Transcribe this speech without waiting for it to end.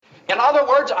In other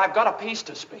words, I've got a piece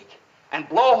to speak. And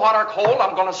blow hot or cold,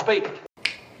 I'm going to speak it.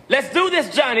 Let's do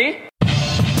this, Johnny.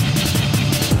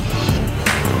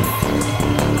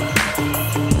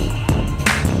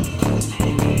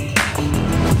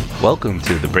 Welcome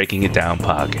to the Breaking It Down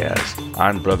podcast.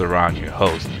 I'm Brother Ron, your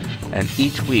host, and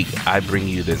each week I bring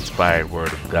you the inspired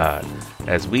Word of God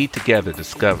as we together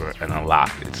discover and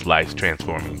unlock its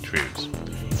life-transforming truths.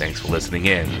 Thanks for listening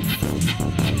in.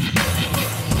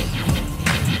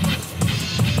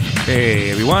 Hey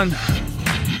everyone,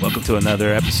 welcome to another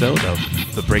episode of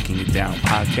the Breaking It Down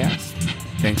podcast.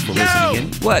 Thanks for listening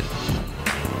in. What?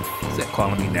 Who's that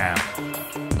calling me now?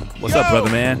 What's up, brother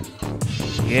man?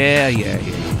 Yeah.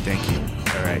 Thank you.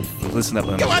 All right, listen up.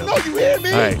 I know you hear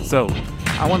me. All right, so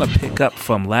I want to pick up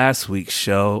from last week's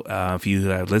show. If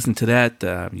you listened to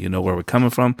that, you know where we're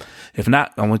coming from. If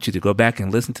not, I want you to go back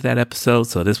and listen to that episode.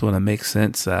 So this one will make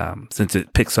sense since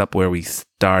it picks up where we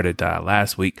started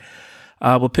last week.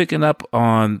 We're picking up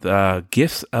on the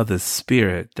gifts of the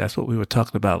Spirit. That's what we were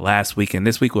talking about last week. And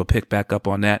this week we'll pick back up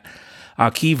on that.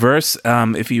 Our key verse,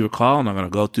 if you recall, and I'm going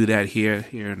to go through that here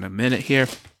in a minute here.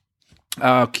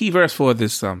 Key verse for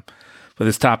this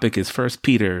topic is 1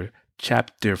 Peter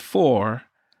chapter 4,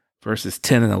 verses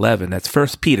 10 and 11. That's 1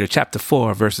 Peter chapter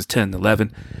 4, verses 10 and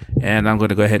 11. And I'm going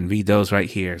to go ahead and read those right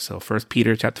here. So 1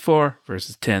 Peter chapter 4,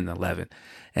 verses 10 and 11.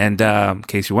 And in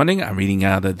case you're wondering, I'm reading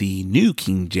out of the New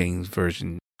King James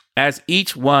Version. As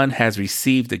each one has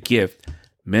received a gift,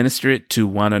 minister it to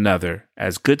one another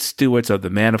as good stewards of the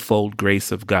manifold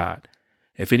grace of God.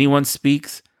 If anyone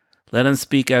speaks, let him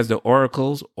speak as the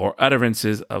oracles or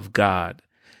utterances of God.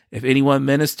 If anyone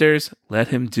ministers, let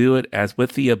him do it as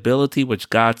with the ability which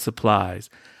God supplies,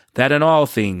 that in all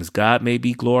things God may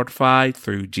be glorified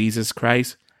through Jesus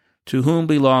Christ, to whom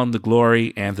belong the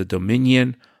glory and the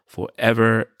dominion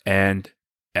forever and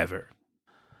ever.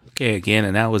 Okay, again,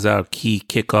 and that was our key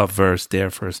kickoff verse there,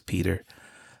 1 Peter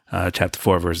chapter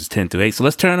 4, verses 10 through 8. So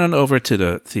let's turn on over to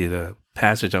the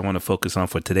passage I want to focus on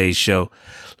for today's show.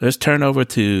 Let's turn over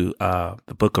to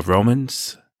the book of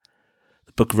Romans.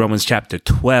 The book of Romans chapter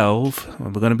 12.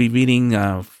 We're going to be reading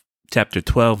chapter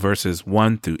 12, verses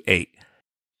 1 through 8.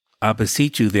 I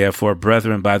beseech you, therefore,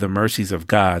 brethren, by the mercies of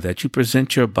God, that you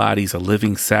present your bodies a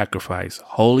living sacrifice,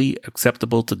 holy,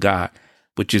 acceptable to God,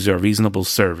 which is your reasonable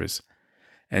service.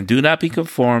 And do not be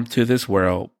conformed to this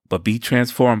world, but be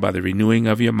transformed by the renewing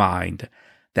of your mind,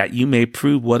 that you may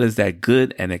prove what is that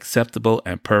good and acceptable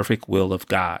and perfect will of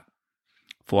God.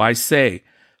 For I say,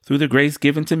 through the grace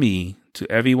given to me,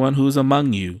 to everyone who is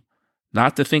among you,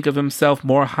 not to think of himself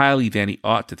more highly than he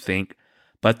ought to think,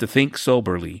 but to think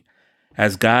soberly,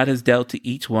 as God has dealt to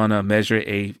each one a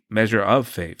measure of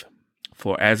faith.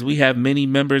 For as we have many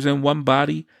members in one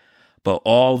body, but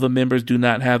all the members do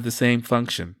not have the same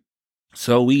function,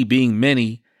 so we, being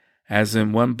many, as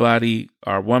in one body,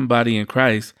 are one body in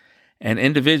Christ, and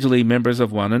individually members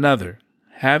of one another.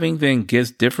 Having then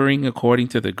gifts differing according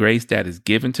to the grace that is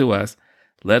given to us,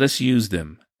 let us use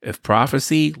them. If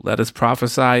prophecy, let us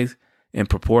prophesy in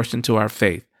proportion to our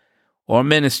faith. Or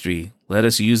ministry, let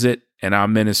us use it in our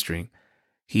ministering.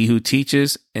 He who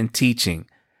teaches in teaching,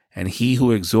 and he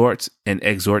who exhorts in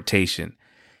exhortation.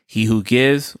 He who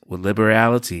gives with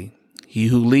liberality. He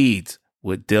who leads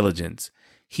with diligence.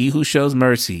 He who shows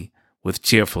mercy with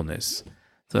cheerfulness.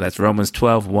 So that's Romans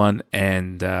 12, 1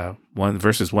 and 1,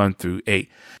 verses 1 through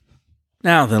 8.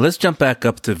 Now then, let's jump back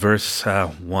up to verse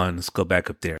 1. Let's go back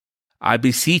up there. I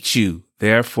beseech you,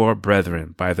 therefore,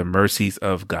 brethren, by the mercies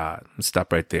of God. Let's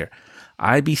stop right there.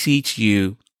 I beseech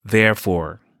you,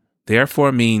 therefore.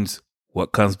 Therefore means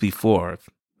what comes before.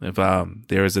 If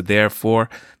there is a therefore,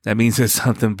 that means there's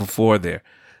something before there.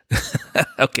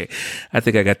 Okay, I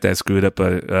think I got that screwed up,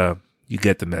 but you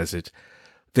get the message.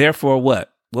 Therefore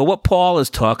what? Well, what Paul is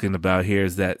talking about here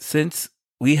is that since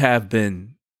we have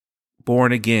been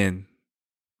born again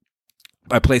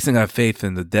by placing our faith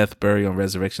in the death, burial, and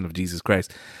resurrection of Jesus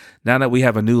Christ, now that we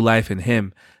have a new life in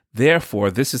him,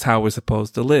 therefore, this is how we're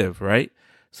supposed to live, right?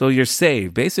 So you're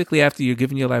saved. Basically, after you're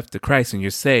giving your life to Christ and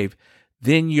you're saved,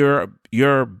 then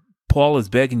Paul is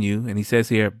begging you, and he says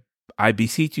here, I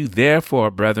beseech you,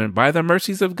 therefore, brethren, by the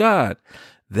mercies of God,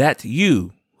 that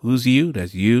you, who's you?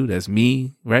 That's you, that's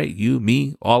me, right? You,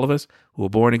 me, all of us who are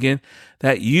born again,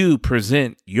 that you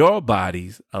present your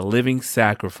bodies a living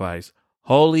sacrifice,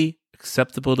 holy,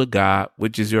 acceptable to God,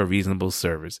 which is your reasonable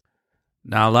service.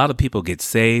 Now, a lot of people get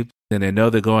saved, and they know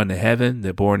they're going to heaven,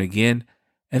 they're born again,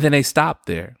 and then they stop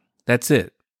there. That's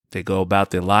it. They go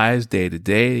about their lives day to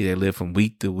day. They live from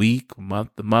week to week,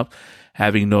 month to month,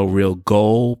 having no real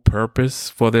goal, purpose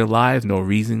for their lives, no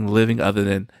reason living other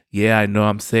than, yeah, I know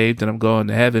I'm saved and I'm going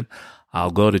to heaven.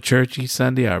 I'll go to church each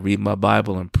Sunday. I read my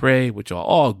Bible and pray, which are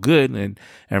all good and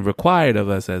required of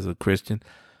us as a Christian.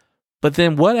 But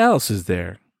then what else is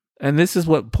there? And this is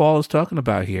what Paul is talking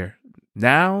about here.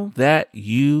 Now that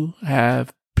you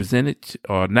have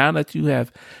now that you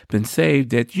have been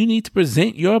saved, that you need to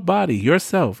present your body,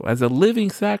 yourself, as a living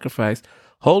sacrifice,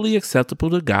 wholly acceptable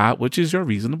to God, which is your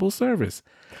reasonable service.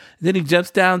 And then he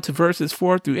jumps down to verses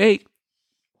 6 to 8,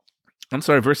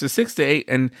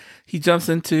 and he jumps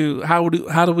into how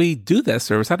do we do that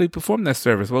service? How do we perform that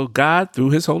service? Well, God, through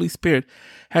his Holy Spirit,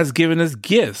 has given us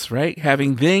gifts, right? I'm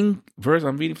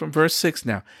reading from verse 6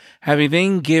 now. Having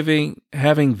then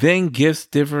gifts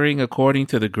differing according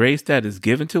to the grace that is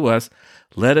given to us,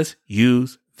 let us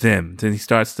use them. Then he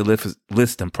starts to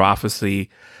list them: prophecy,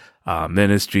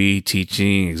 ministry,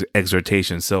 teaching,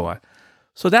 exhortation, so on.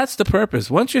 So that's the purpose.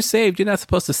 Once you're saved, you're not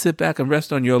supposed to sit back and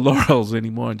rest on your laurels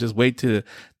anymore and just wait to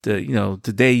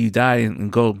the day you die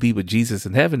and go be with Jesus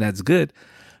in heaven. That's good.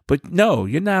 But no,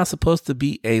 you're now supposed to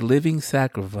be a living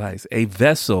sacrifice, a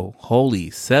vessel,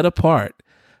 holy, set apart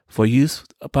for use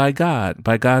by God,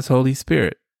 by God's Holy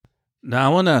Spirit.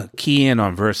 Now, I want to key in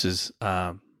on verses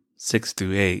 6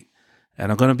 through 8,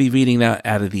 and I'm going to be reading that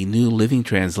out of the New Living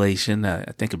Translation. I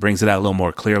think it brings it out a little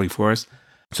more clearly for us.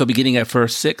 So beginning at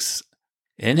verse 6,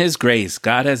 in his grace,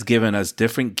 God has given us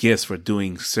different gifts for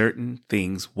doing certain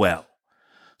things well.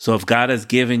 So if God has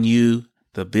given you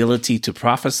the ability to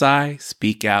prophesy,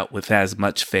 speak out with as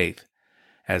much faith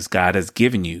as God has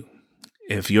given you.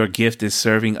 If your gift is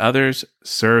serving others,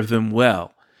 serve them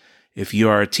well. If you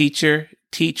are a teacher,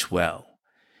 teach well.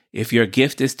 If your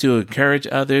gift is to encourage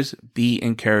others, be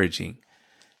encouraging.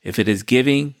 If it is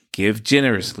giving, give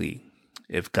generously.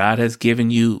 If God has given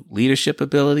you leadership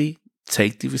ability,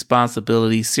 take the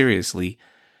responsibility seriously.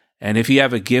 And if you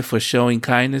have a gift for showing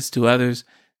kindness to others,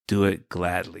 do it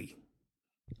gladly.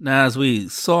 Now, as we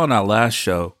saw in our last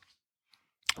show,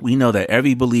 we know that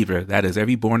every believer, that is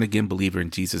every born-again believer in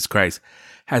Jesus Christ,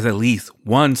 has at least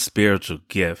one spiritual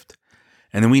gift.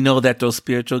 And then we know that those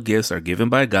spiritual gifts are given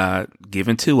by God,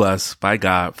 given to us by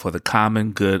God for the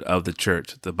common good of the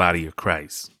church, the body of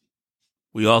Christ.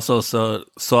 We also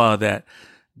saw that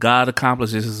God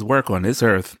accomplishes his work on this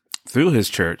earth through his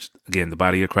church, again, the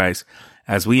body of Christ,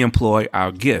 as we employ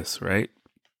our gifts, right?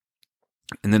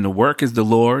 And then the work is the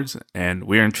Lord's, and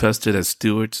we're entrusted as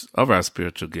stewards of our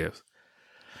spiritual gifts.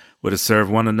 We're to serve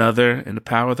one another in the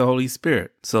power of the Holy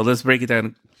Spirit. So let's break it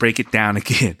down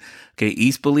again. Okay,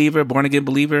 each believer, born-again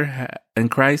believer in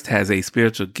Christ has a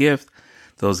spiritual gift.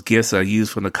 Those gifts are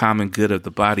used for the common good of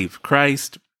the body of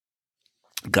Christ.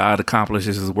 God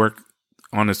accomplishes his work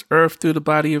on this earth through the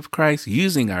body of Christ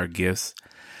using our gifts.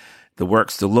 The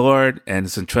work's the Lord, and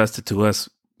it's entrusted to us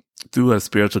through our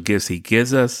spiritual gifts he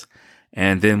gives us.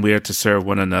 And then we are to serve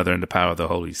one another in the power of the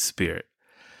Holy Spirit.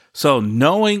 So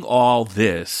knowing all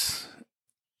this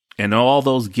and all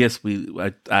those gifts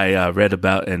I read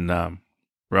about in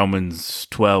Romans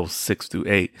 12, 6 through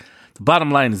 8, the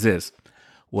bottom line is this: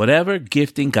 whatever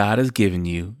gifting God has given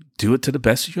you, do it to the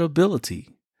best of your ability.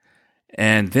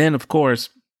 And then, of course,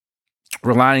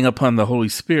 relying upon the Holy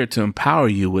Spirit to empower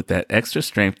you with that extra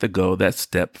strength to go that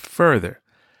step further.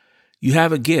 You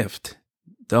have a gift.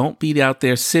 Don't be out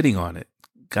there sitting on it.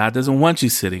 God doesn't want you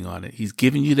sitting on it. He's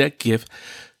giving you that gift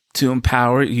to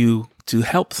empower you to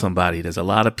help somebody. There's a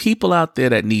lot of people out there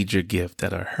that need your gift,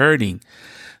 that are hurting,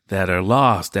 that are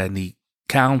lost, that need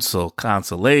counsel,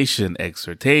 consolation,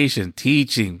 exhortation,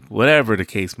 teaching, whatever the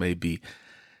case may be.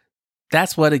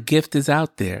 That's what a gift is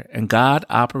out there. And God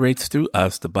operates through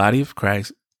us, the body of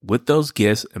Christ, with those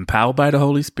gifts, empowered by the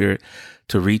Holy Spirit,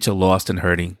 to reach a lost and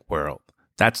hurting world.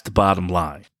 That's the bottom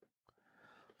line.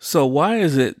 So why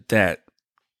is it that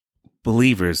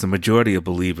believers, the majority of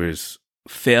believers,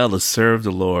 fail to serve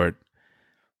the Lord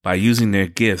by using their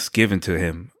gifts given to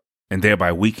him and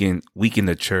thereby weaken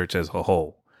the church as a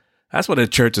whole? That's why the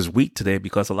church is weak today,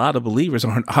 because a lot of believers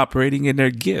aren't operating in their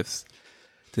gifts.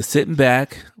 They're sitting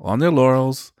back on their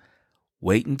laurels,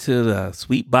 waiting to the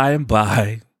sweet by and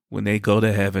by when they go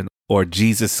to heaven or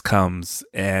Jesus comes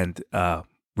and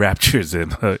raptures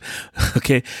him.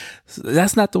 Okay, so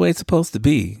that's not the way it's supposed to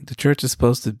be. The church is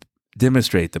supposed to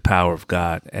demonstrate the power of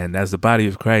God, and as the body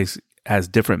of Christ has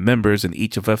different members, and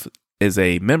each of us is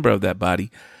a member of that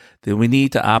body, then we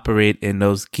need to operate in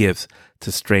those gifts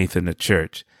to strengthen the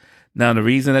church. Now, the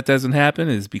reason that doesn't happen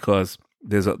is because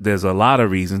there's a lot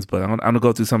of reasons, but I'm going to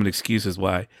go through some of the excuses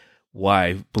why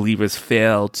believers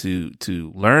fail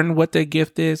to learn what their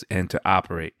gift is and to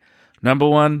operate. Number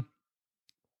one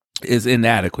is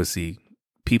inadequacy.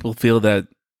 People feel that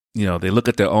they look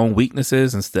at their own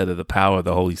weaknesses instead of the power of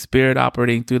the Holy Spirit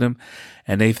operating through them.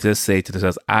 And they just say to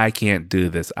themselves, I can't do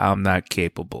this. I'm not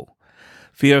capable.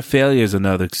 Fear of failure is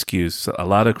another excuse. A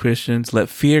lot of Christians let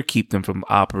fear keep them from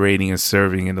operating and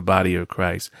serving in the body of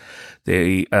Christ.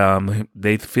 They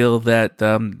feel that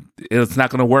it's not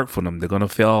going to work for them. They're going to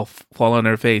fall on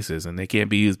their faces, and they can't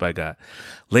be used by God.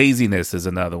 Laziness is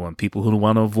another one. People who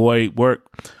want to avoid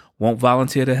work won't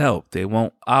volunteer to help. They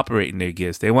won't operate in their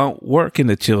gifts. They won't work in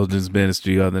the children's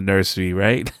ministry or the nursery,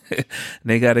 right?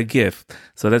 They got a gift.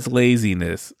 So that's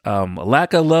laziness. A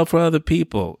lack of love for other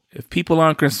people. If people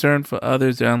aren't concerned for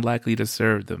others, they're unlikely to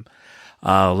serve them.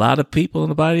 A lot of people in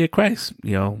the body of Christ, they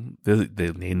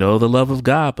know the love of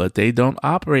God, but they don't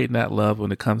operate in that love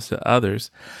when it comes to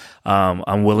others.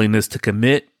 Unwillingness to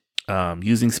commit.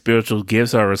 Using spiritual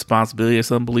gifts or responsibility that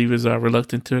some believers are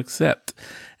reluctant to accept.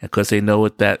 And because they know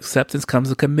with that acceptance comes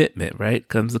a commitment, right?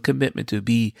 Comes a commitment to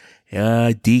be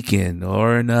a deacon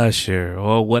or an usher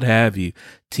or what have you,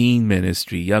 teen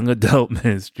ministry, young adult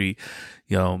ministry,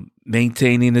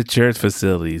 maintaining the church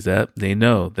facilities. That they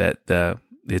know that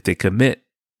if they commit,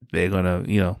 they're gonna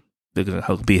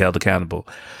be held accountable.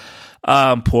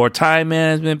 Poor time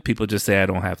management. People just say, I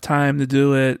don't have time to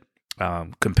do it.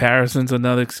 Comparison's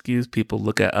another excuse. People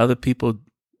look at other people,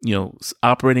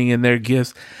 operating in their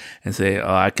gifts and say,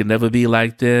 oh, I can never be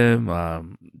like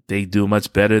them. They do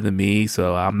much better than me,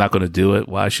 so I'm not going to do it.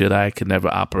 Why should I? I can never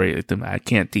operate like them. I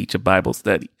can't teach a Bible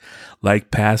study like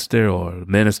pastor or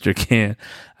minister can.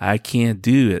 I can't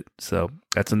do it. So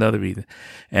that's another reason.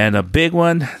 And a big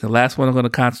one, the last one I'm going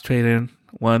to concentrate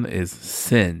on is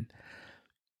sin.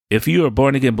 If you are a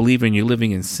born again believer and you're living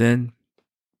in sin,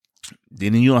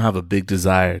 then you don't have a big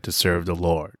desire to serve the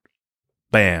Lord.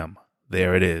 Bam.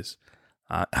 There it is.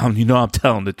 I'm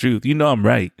telling the truth. I'm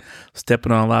right.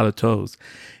 Stepping on a lot of toes.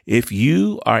 If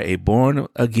you are a born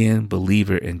again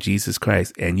believer in Jesus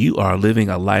Christ and you are living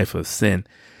a life of sin,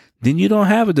 then you don't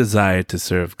have a desire to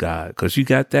serve God because you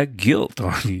got that guilt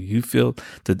on you. You feel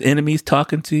the enemy's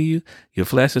talking to you. Your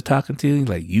flesh is talking to you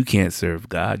like you can't serve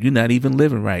God. You're not even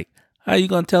living right. How are you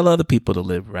going to tell other people to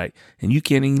live right? And you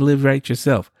can't even live right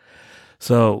yourself.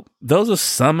 So those are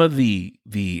some of the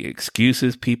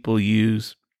excuses people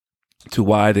use to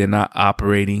why they're not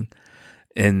operating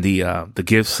in the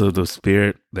gifts of the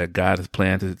Spirit that God has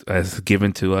planted, has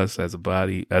given to us as a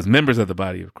body, as members of the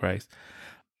body of Christ.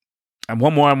 And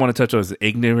one more I want to touch on is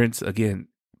ignorance. Again,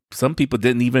 some people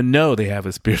didn't even know they have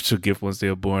a spiritual gift once they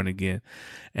were born again,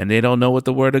 and they don't know what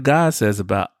the Word of God says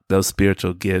about those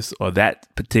spiritual gifts or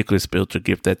that particular spiritual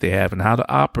gift that they have and how to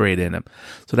operate in them.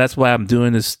 So that's why I'm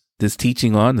doing this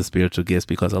teaching on the spiritual gifts,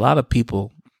 because a lot of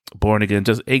people born again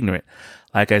just ignorant.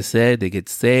 Like I said, they get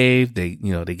saved, they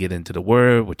get into the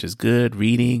Word, which is good,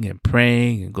 reading and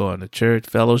praying and going to church,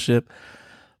 fellowship,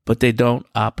 but they don't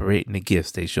operate in the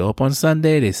gifts. They show up on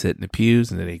Sunday, they sit in the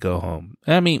pews, and then they go home.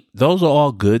 I mean, those are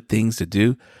all good things to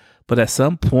do, but at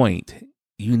some point,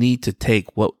 you need to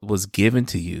take what was given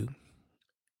to you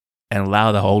and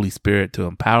allow the Holy Spirit to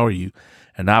empower you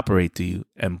and operate through you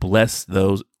and bless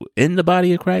those in the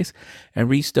body of Christ and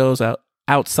reach those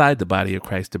outside the body of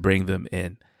Christ to bring them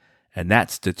in. And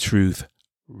that's the truth,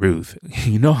 Ruth.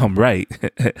 I'm right.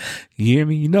 You hear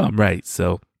me? I'm right.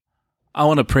 So I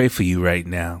want to pray for you right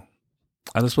now.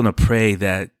 I just want to pray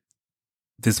that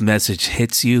this message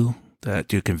hits you,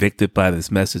 that you're convicted by this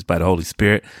message by the Holy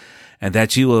Spirit, and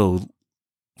that you will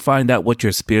find out what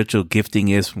your spiritual gifting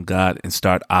is from God and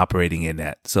start operating in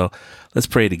that. So let's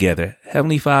pray together.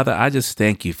 Heavenly Father, I just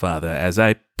thank you, Father, as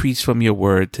I preach from your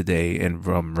word today and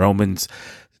from Romans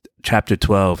chapter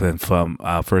 12 and from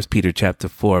 1 Peter chapter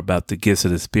 4 about the gifts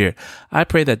of the Spirit. I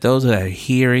pray that those that are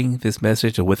hearing this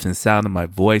message or within sound of my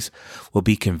voice will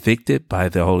be convicted by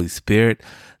the Holy Spirit,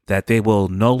 that they will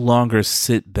no longer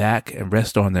sit back and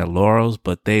rest on their laurels,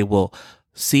 but they will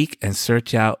seek and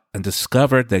search out and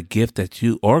discover the gift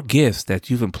gifts that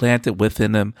you've implanted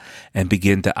within them and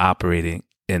begin to operate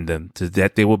in them, so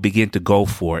that they will begin to go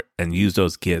for it and use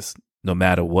those gifts no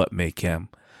matter what may come.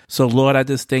 So, Lord, I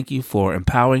just thank you for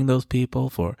empowering those people,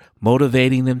 for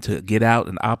motivating them to get out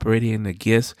and operating in the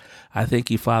gifts. I thank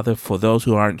you, Father, for those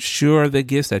who aren't sure of the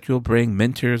gifts, that you'll bring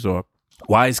mentors or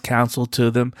wise counsel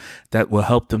to them that will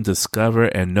help them discover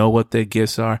and know what their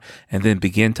gifts are and then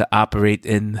begin to operate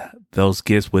in those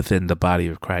gifts within the body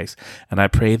of Christ. And I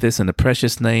pray this in the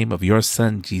precious name of your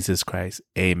Son, Jesus Christ.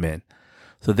 Amen.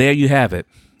 So there you have it.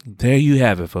 There you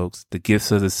have it, folks, the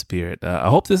gifts of the Spirit. I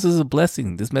hope this is a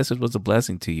blessing. This message was a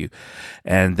blessing to you.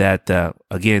 And that,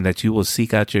 again, that you will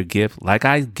seek out your gift. Like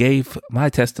I gave my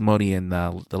testimony in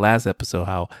the last episode,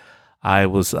 how I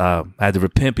had to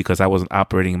repent because I wasn't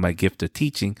operating in my gift of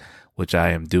teaching, which I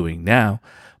am doing now.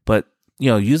 but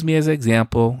use me as an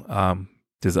example.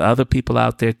 There's other people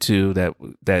out there too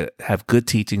that have good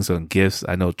teachings on gifts.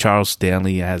 I know Charles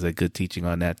Stanley has a good teaching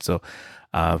on that. So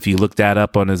if you look that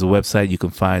up on his website, you can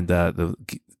find the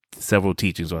several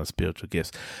teachings on spiritual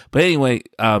gifts. But anyway,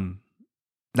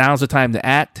 now's the time to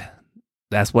act.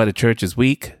 That's why the church is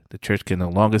weak. The church can no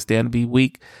longer stand to be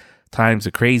weak. Times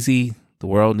are crazy. The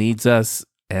world needs us,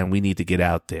 and we need to get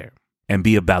out there and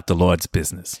be about the Lord's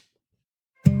business.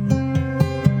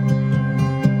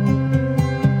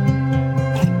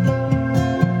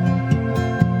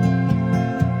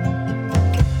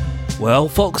 Well,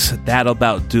 folks, that'll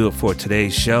about do it for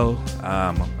today's show.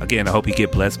 Again, I hope you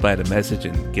get blessed by the message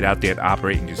and get out there and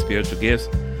operate in your spiritual gifts.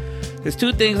 There's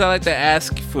two things I'd like to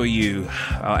ask for you.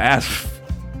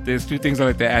 There's two things I'd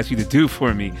like to ask you to do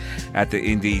for me at the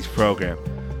end of each program.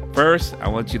 First, I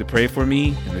want you to pray for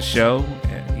me in the show.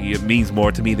 It means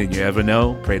more to me than you ever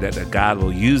know. Pray that God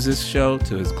will use this show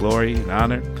to his glory and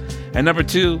honor. And number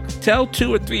two, tell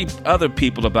 2 or 3 other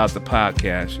people about the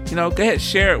podcast. Go ahead,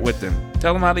 share it with them.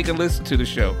 Tell them how they can listen to the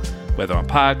show, whether on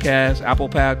podcasts, Apple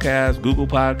Podcasts, Google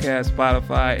Podcasts,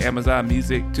 Spotify, Amazon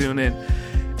Music, TuneIn,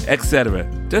 etc.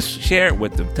 Just share it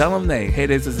with them. Tell them, hey,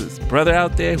 there's this brother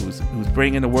out there who's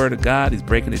bringing the word of God. He's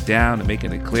breaking it down and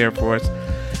making it clear for us.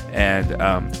 And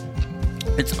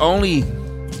it's only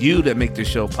you that make this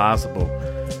show possible.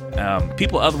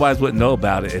 People otherwise wouldn't know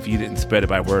about it if you didn't spread it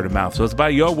by word of mouth. So it's by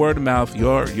your word of mouth,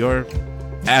 your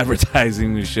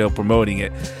advertising the show, promoting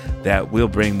it, that will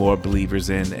bring more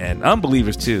believers in and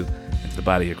unbelievers too into the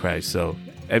body of Christ. So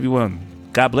everyone,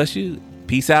 God bless you.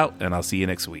 Peace out, and I'll see you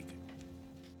next week.